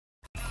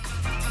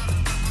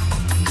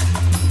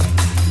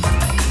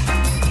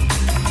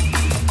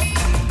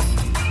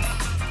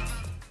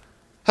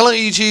Hello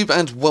YouTube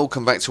and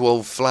welcome back to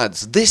old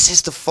Flads. This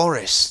is the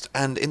forest,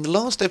 and in the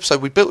last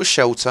episode we built a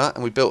shelter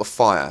and we built a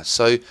fire,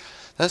 so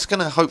that's going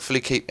to hopefully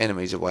keep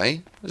enemies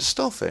away. There's a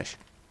starfish.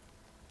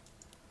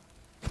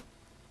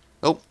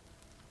 Oh,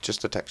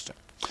 just a texture.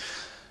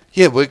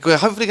 Yeah, we're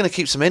hopefully going to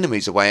keep some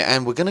enemies away,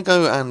 and we're going to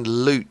go and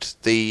loot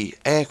the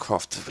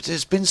aircraft.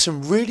 There's been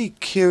some really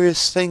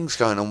curious things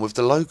going on with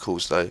the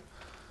locals though.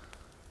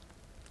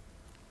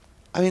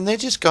 I mean, they're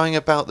just going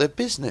about their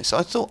business.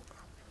 I thought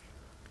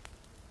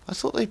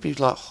they'd be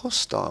like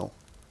hostile,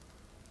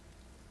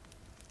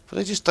 but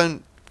they just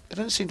don't. They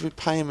don't seem to be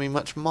paying me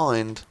much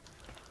mind.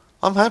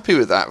 I'm happy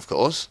with that, of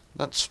course.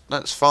 That's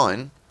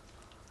fine.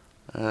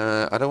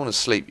 I don't want to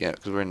sleep yet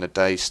because we're in the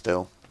day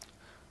still.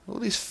 All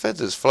these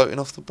feathers floating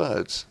off the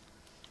birds.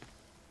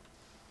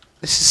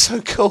 This is so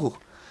cool.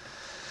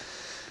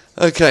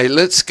 Okay,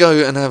 let's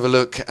go and have a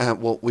look at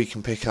what we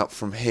can pick up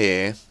from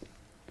here.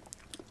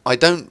 I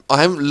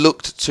haven't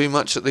looked too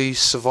much at the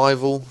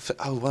survival.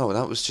 Oh wow,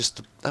 that was just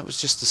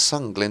the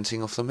sun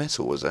glinting off the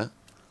metal, was it?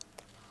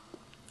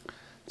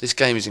 This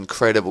game is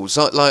incredible.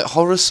 So, like,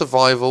 horror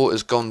survival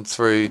has gone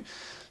through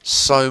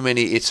so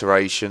many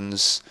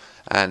iterations,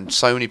 and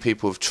so many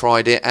people have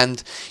tried it,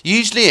 and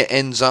usually it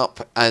ends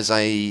up as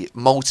a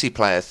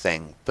multiplayer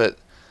thing. But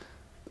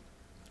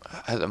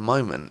at the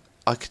moment,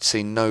 I could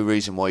see no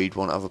reason why you'd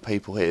want other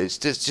people here. It's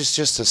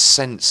just a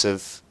sense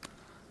of.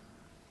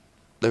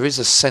 There is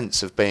a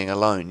sense of being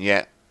alone,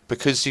 yet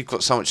because you've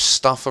got so much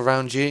stuff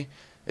around you,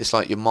 it's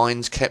like your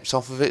mind's kept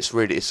off of it.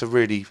 It's a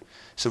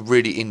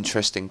really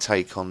interesting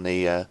take on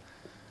the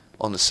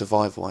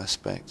survival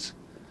aspect.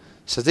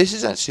 So this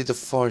is actually the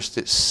forest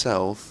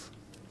itself,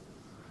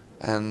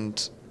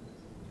 and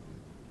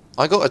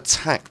I got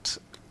attacked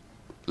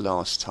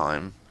last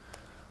time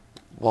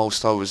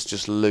whilst I was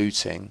just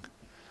looting.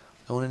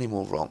 I don't want any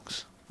more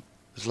rocks.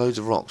 There's loads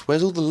of rocks.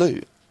 Where's all the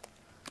loot?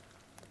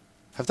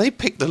 Have they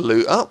picked the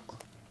loot up?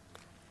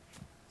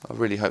 I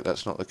really hope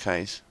that's not the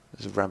case.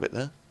 There's a rabbit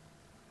there.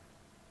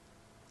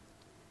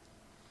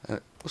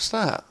 What's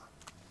that?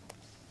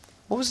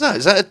 What was that?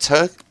 Is that a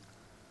turkey?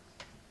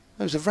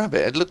 It was a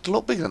rabbit. It looked a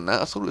lot bigger than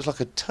that. I thought it was like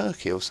a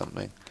turkey or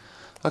something.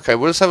 Okay,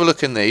 well, let's have a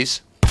look in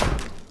these.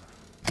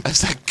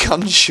 That's that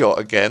gunshot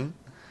again.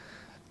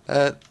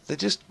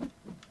 There's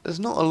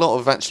not a lot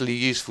of actually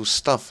useful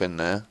stuff in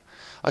there.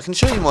 I can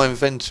show you my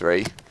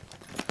inventory.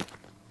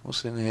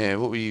 What's in here?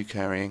 What were you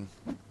carrying?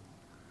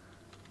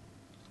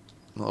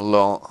 Not a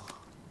lot.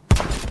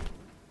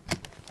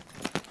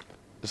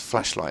 The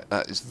flashlight,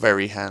 that is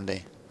very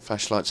handy.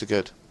 Flashlights are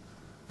good.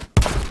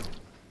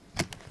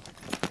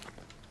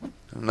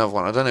 Another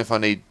one. I don't know if I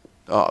need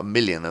a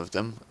million of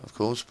them, of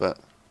course, but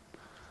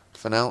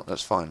for now,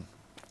 that's fine.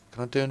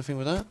 Can I do anything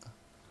with that?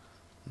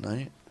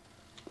 No.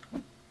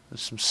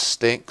 There's some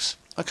sticks.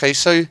 Okay,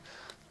 so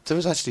there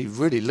was actually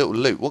really little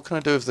loot. What can I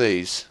do with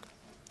these?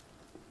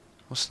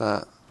 What's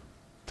that?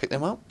 Pick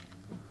them up?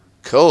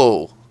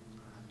 Cool.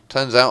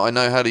 Turns out I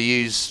know how to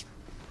use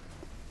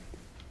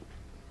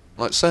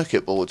like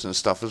circuit boards and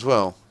stuff as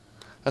well.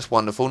 That's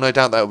wonderful. No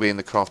doubt that will be in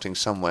the crafting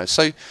somewhere.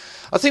 So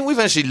I think we've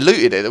actually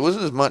looted it. There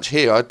wasn't as much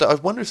here. I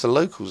wonder if the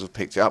locals have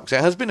picked it up, because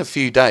it has been a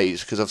few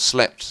days because I've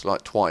slept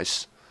like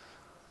twice.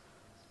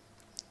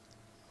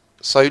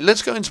 So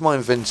let's go into my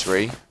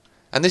inventory,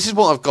 and this is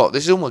what I've got.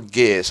 This is all my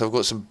gear. So I've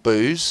got some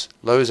booze,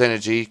 lowers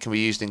energy, can be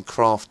used in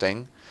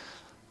crafting.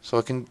 So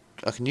I can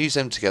use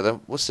them together.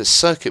 What's this?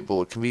 Circuit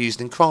board can be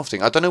used in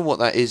crafting. I don't know what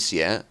that is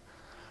yet.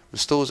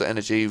 Restores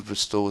energy,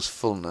 restores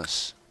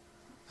fullness.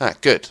 Ah,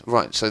 good.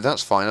 Right, so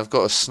that's fine. I've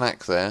got a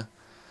snack there,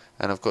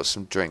 and I've got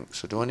some drink.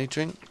 So do I need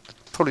drink?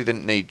 Probably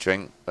didn't need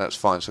drink. That's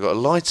fine. So I've got a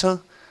lighter,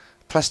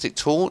 plastic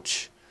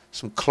torch,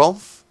 some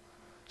cloth,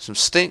 some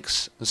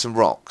sticks, and some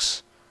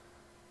rocks,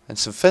 and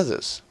some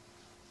feathers.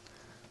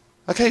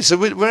 Okay, so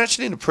we're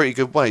actually in a pretty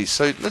good way.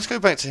 So let's go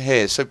back to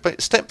here. So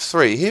step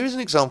 3. Here is an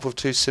example of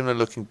two similar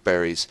looking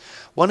berries.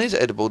 One is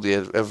edible, the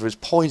other is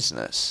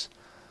poisonous.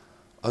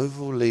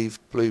 Oval-leaved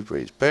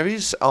blueberries.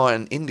 Berries are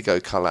an indigo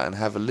colour and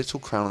have a little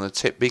crown on the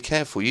tip. Be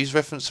careful. Use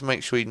reference to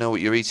make sure you know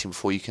what you're eating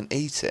before you can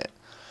eat it.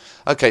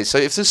 Okay, so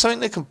if there's something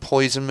that can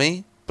poison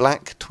me,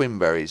 black twin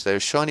berries. They're a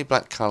shiny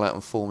black colour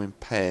and form in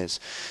pairs.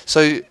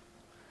 So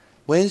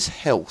where's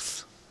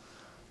health?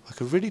 I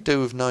could really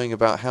do with knowing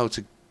about how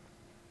to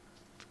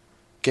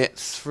get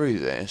through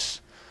this.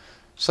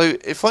 So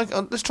if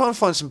let's try and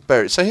find some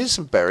berries. So here's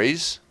some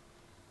berries,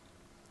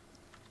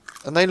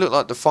 and they look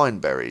like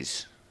defined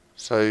berries.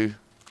 So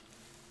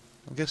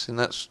I'm guessing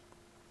that's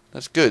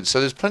good.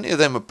 So there's plenty of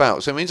them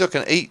about. So it means I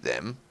can eat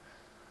them,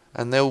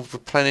 and they'll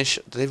replenish.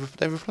 They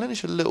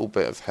replenish a little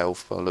bit of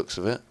health by the looks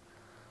of it.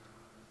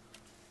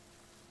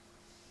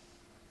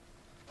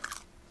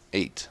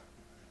 Eat.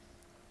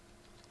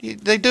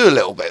 They do a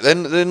little bit.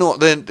 You're not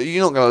going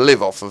to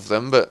live off of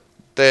them, but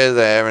they're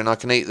there and I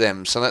can eat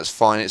them, so that's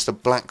fine. It's the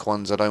black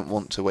ones I don't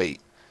want to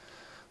eat.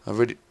 I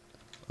really...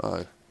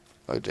 Oh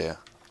dear.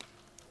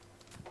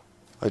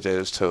 Oh dear,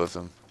 there's two of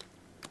them.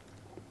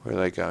 Where are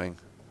they going?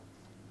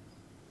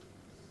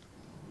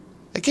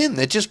 Again,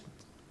 they're just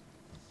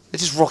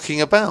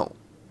rocking about.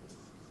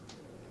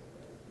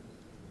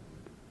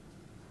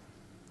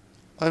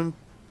 I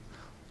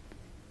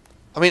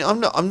mean,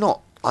 I'm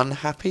not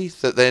unhappy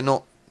that they're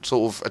not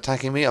sort of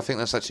attacking me. I think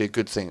that's actually a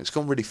good thing. It's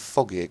gone really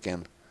foggy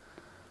again.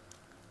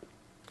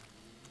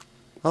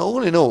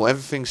 All in all,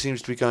 everything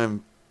seems to be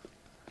going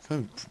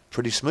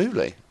pretty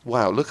smoothly.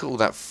 Wow, look at all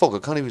that fog. I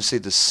can't even see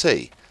the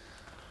sea.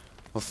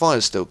 My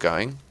fire's still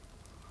going.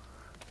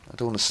 I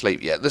don't want to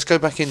sleep yet. Let's go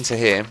back into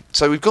here.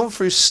 So we've gone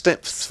through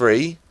step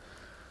 3.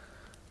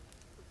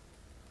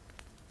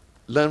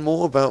 Learn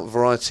more about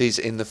varieties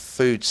in the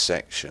food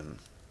section.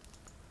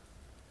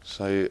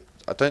 So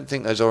I don't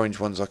think those orange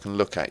ones I can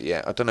look at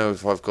yet. I don't know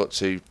if I've got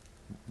to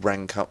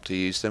rank up to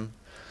use them.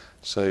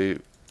 So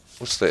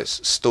what's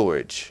this?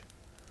 Storage.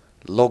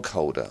 Log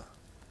holder.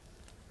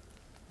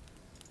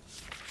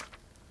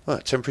 Oh,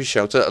 temporary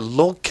shelter. A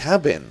log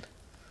cabin.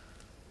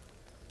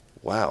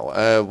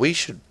 Wow. We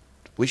should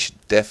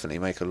definitely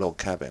make a log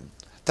cabin.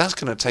 That's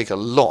going to take a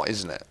lot,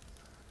 isn't it?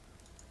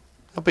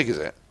 How big is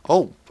it?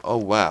 Oh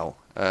wow.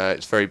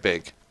 It's very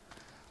big.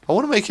 I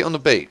want to make it on the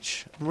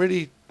beach. I'm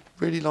really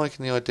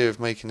liking the idea of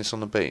making this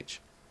on the beach.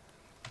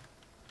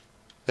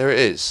 There it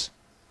is.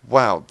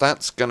 Wow,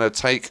 that's going to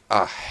take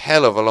a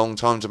hell of a long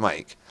time to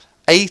make.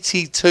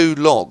 82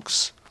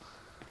 logs.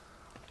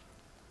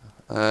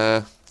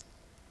 Right.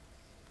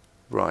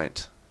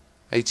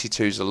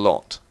 82 is a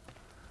lot.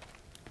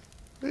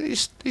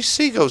 These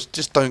seagulls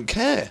just don't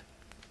care.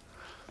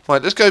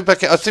 Right, let's go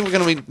back. I think we're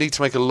going to need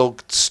to make a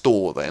log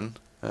store then.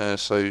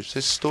 So, is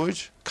this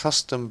storage?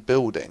 Custom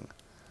building.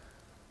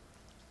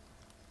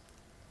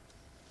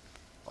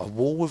 A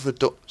wall with a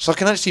door. So I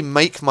can actually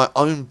make my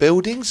own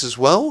buildings as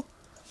well?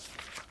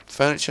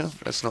 Furniture.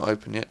 That's not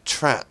open yet.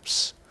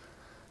 Traps.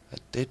 A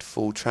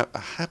deadfall trap. A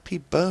happy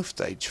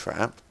birthday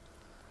trap.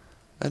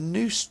 A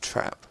noose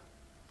trap.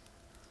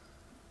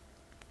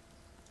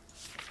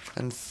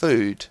 And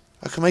food.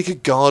 I can make a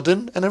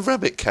garden and a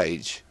rabbit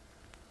cage.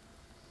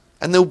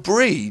 And they'll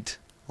breed.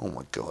 Oh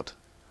my god.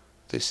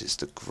 This is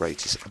the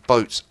greatest.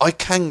 Boats. I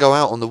can go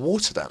out on the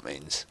water, that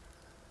means.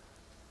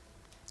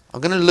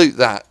 I'm going to loot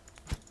that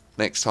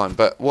next time.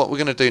 But what we're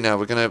going to do now,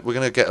 we're going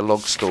to get a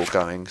log store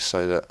going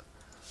so that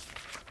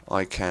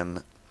I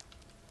can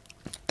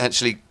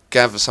actually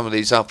gather some of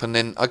these up. And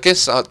then I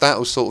guess that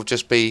will sort of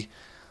just be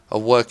a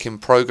work in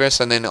progress.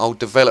 And then I'll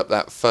develop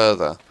that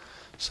further.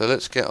 So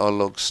let's get our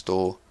log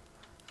store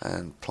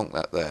and plonk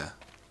that there.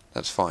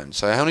 That's fine.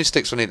 So how many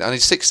sticks do I need? I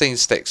need 16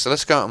 sticks. So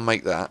let's go out and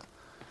make that.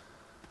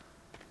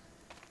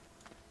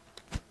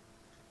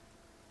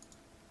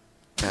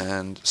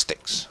 And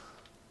sticks.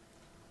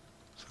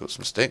 So I've got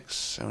some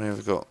sticks. How many have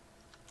we got?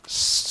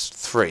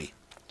 3.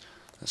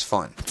 That's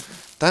fine.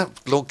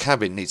 That log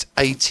cabin needs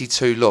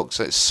 82 logs.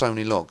 So it's so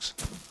many logs.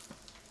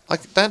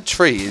 Like, that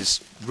tree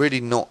is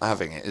really not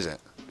having it, is it?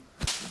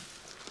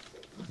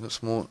 I've got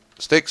some more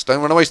sticks.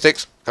 Don't run away,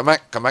 sticks. Come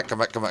back, come back, come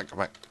back, come back, come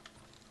back.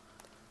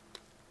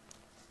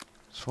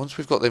 So once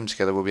we've got them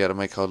together, we'll be able to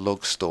make our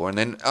log store, and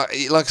then,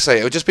 like I say,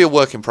 it'll just be a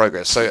work in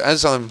progress. So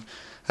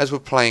as we're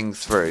playing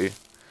through,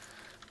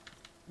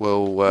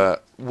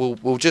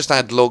 we'll just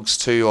add logs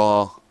to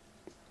our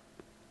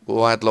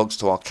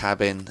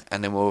cabin,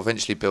 and then we'll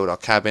eventually build our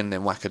cabin,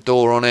 then whack a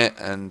door on it,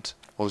 and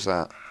what was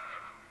that?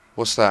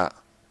 What's that?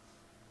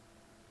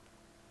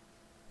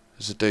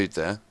 There's a dude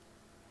there.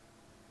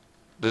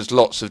 There's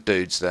lots of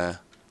dudes there.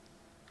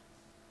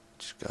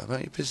 Just go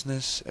about your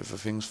business.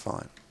 Everything's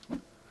fine.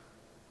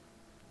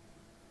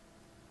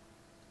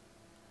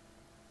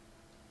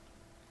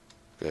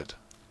 Good.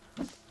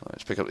 Right,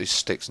 let's pick up these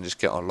sticks and just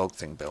get our log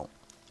thing built.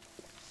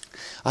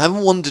 I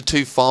haven't wandered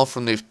too far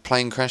from the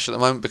plane crash at the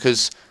moment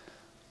because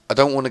I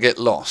don't want to get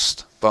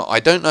lost. But I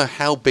don't know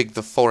how big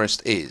the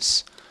forest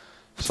is.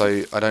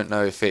 So I don't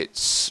know if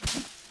it's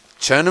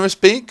Chernerous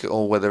big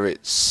or whether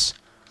it's...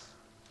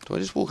 Do I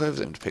just walk over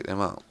them to pick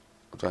them up?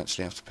 Or do I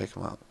actually have to pick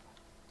them up?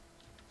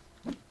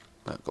 No,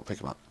 I've got to pick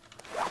them up.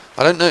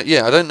 I don't know.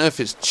 Yeah, I don't know if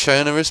it's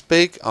Chernerous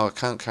big. Oh, I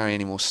can't carry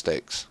any more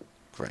sticks.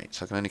 Great,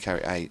 so I can only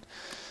carry 8.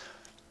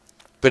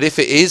 But if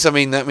it is, I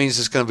mean, that means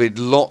there's going to be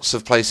lots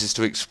of places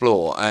to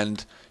explore.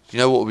 And you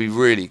know what would be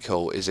really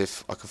cool is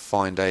if I could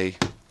find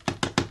like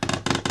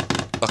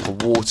a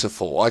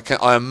waterfall.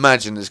 I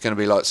imagine there's going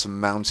to be like some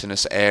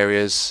mountainous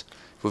areas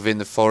within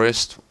the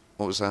forest.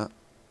 What was that?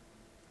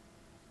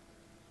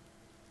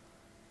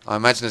 I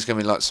imagine there's going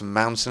to be like some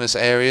mountainous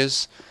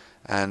areas,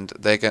 and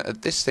they're going.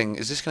 This thing,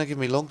 is this going to give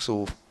me logs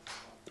or?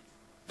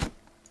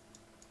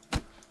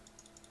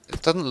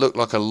 It doesn't look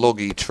like a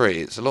loggy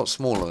tree. It's a lot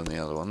smaller than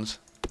the other ones.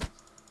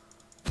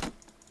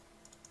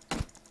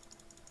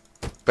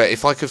 But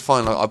if I could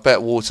find, like, I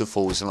bet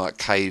waterfalls and like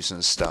caves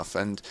and stuff.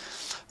 And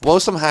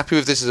whilst I'm happy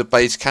with this as a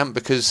base camp,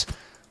 because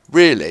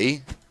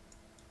really,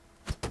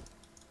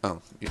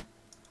 oh,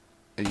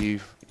 are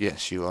you?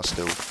 Yes, you are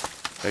still.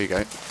 There you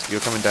go.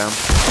 You're coming down.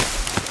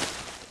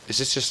 Is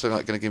this just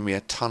like going to give me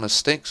a ton of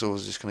sticks, or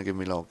is this going to give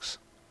me logs?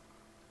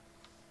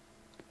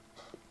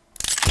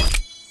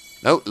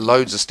 No,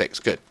 loads of sticks.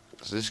 Good.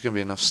 So this is going to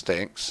be enough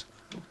sticks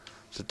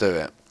to do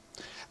it.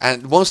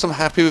 And whilst I'm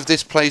happy with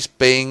this place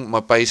being my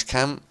base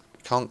camp,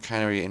 can't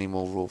carry any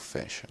more raw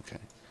fish. Okay.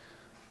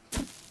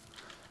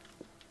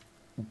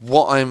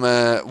 what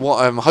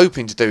I'm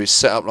hoping to do is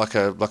set up like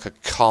a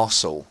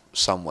castle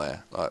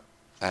somewhere, like,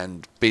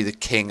 and be the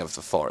king of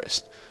the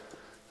forest.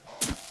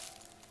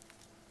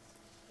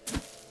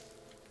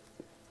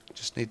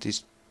 Just need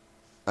these.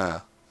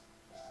 Hi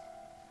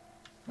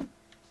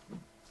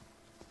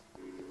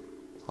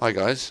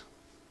guys.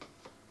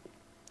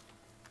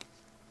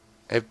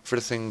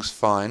 Everything's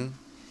fine.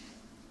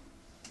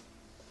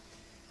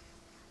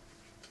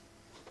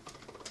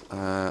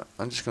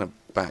 I'm just gonna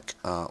back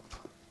up.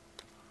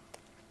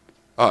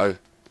 Uh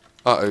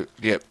oh.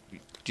 Yep.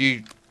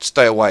 You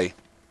stay away.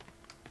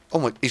 Oh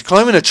my! He's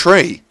climbing a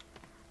tree.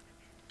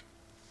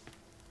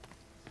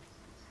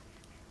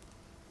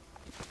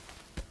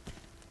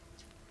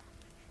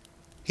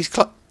 He's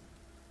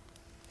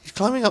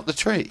climbing up the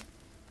tree.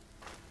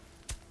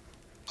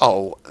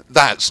 Oh,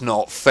 that's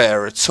not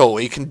fair at all.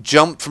 He can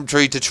jump from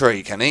tree to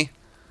tree, can he?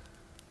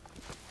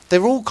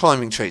 They're all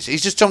climbing trees.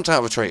 He's just jumped out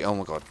of a tree. Oh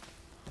my god.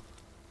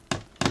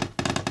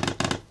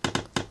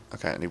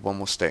 Okay, I need one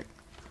more stick.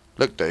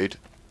 Look, dude.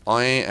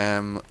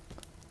 I'm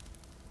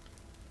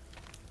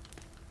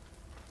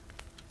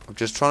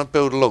just trying to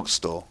build a log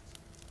store.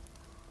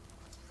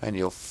 And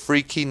your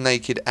freaky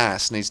naked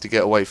ass needs to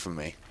get away from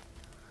me.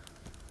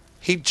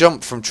 He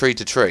jumped from tree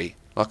to tree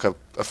like a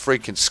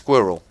freaking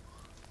squirrel.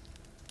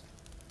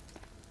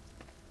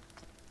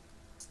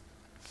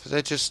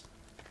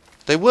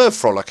 They were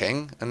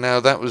frolicking, and now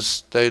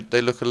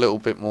they look a little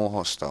bit more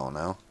hostile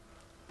now.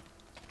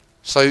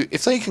 So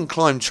if they can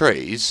climb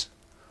trees,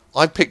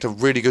 I picked a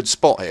really good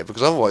spot here,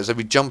 because otherwise they'd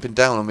be jumping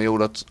down on me all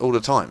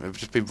the time. It would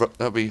just be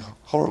that'd be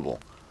horrible.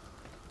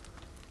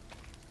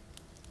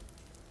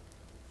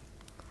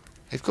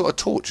 They've got a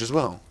torch as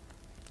well.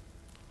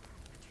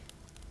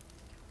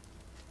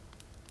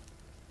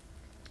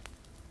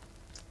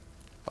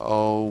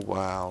 Oh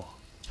wow.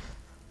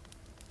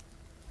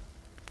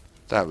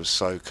 That was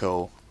so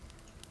cool.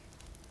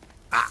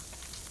 Ah!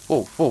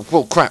 Whoa, whoa,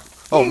 whoa, crap.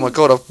 Oh my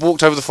god, I've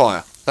walked over the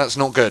fire. That's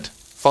not good.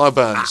 Fire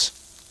burns.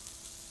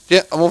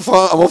 Yeah, I'm on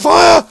fire, I'm on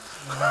fire!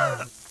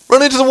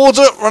 Run into the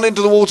water, run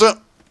into the water.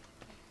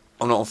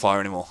 I'm not on fire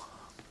anymore.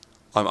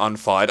 I'm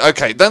unfired.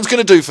 Okay, that's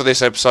going to do for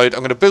this episode.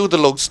 I'm going to build the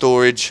log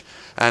storage,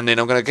 and then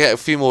I'm going to get a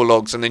few more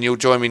logs, and then you'll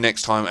join me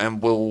next time,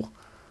 and we'll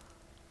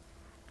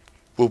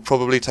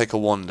probably take a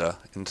wander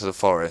into the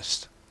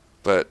forest.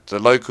 But the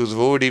locals have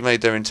already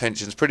made their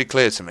intentions pretty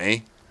clear to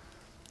me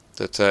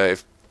that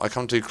if I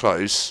come too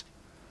close,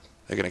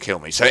 they're going to kill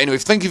me. So anyway,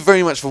 thank you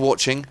very much for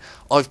watching.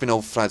 I've been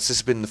Old Flads. This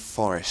has been The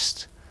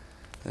Forest.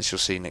 And I shall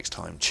see you next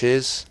time.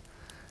 Cheers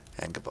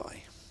and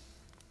goodbye.